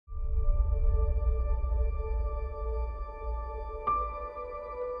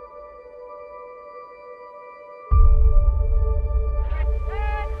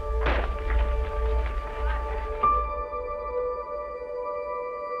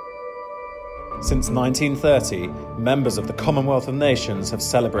Since 1930, members of the Commonwealth of Nations have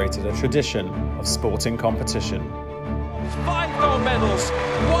celebrated a tradition of sporting competition. 5 gold medals,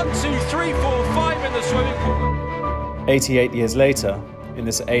 1, 2, 3, 4, 5 in the swimming pool. 88 years later, in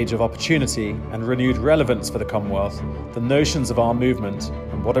this age of opportunity and renewed relevance for the Commonwealth, the notions of our movement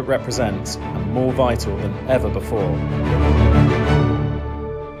and what it represents are more vital than ever before.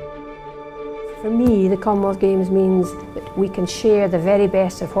 For me, the Commonwealth Games means that we can share the very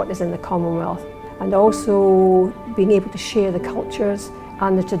best of what is in the Commonwealth, and also being able to share the cultures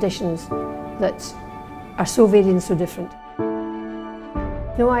and the traditions that are so varied and so different.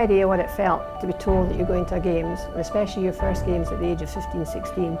 No idea what it felt to be told that you're going to a Games, especially your first Games at the age of 15,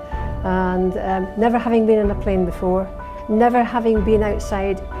 16, and never having been on a plane before, never having been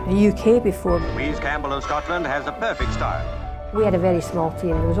outside the UK before. Louise Campbell of Scotland has the perfect start. We had a very small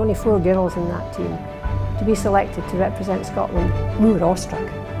team. There was only 4 girls in that team. To be selected to represent Scotland, we were awestruck,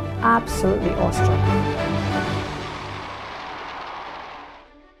 absolutely awestruck.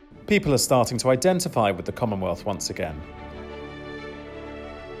 People are starting to identify with the Commonwealth once again.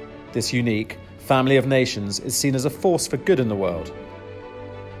 This unique family of nations is seen as a force for good in the world.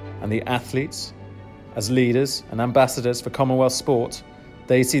 And the athletes, as leaders and ambassadors for Commonwealth sport,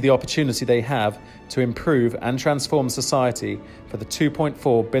 they see the opportunity they have to improve and transform society for the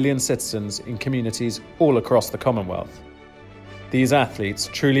 2.4 billion citizens in communities all across the Commonwealth. These athletes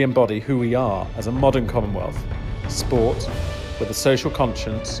truly embody who we are as a modern Commonwealth, sport with a social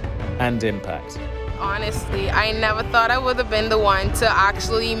conscience and impact. Honestly, I never thought I would have been the one to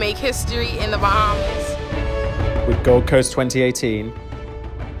actually make history in the Bahamas. With Gold Coast 2018,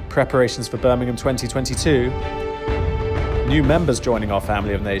 preparations for Birmingham 2022, new members joining our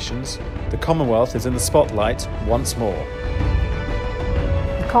family of nations, the Commonwealth is in the spotlight once more.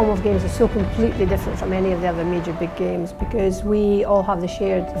 The Commonwealth Games are so completely different from any of the other major big games because we all have the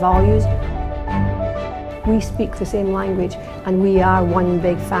shared values. We speak the same language and we are one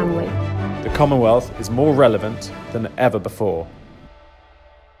big family. The Commonwealth is more relevant than ever before.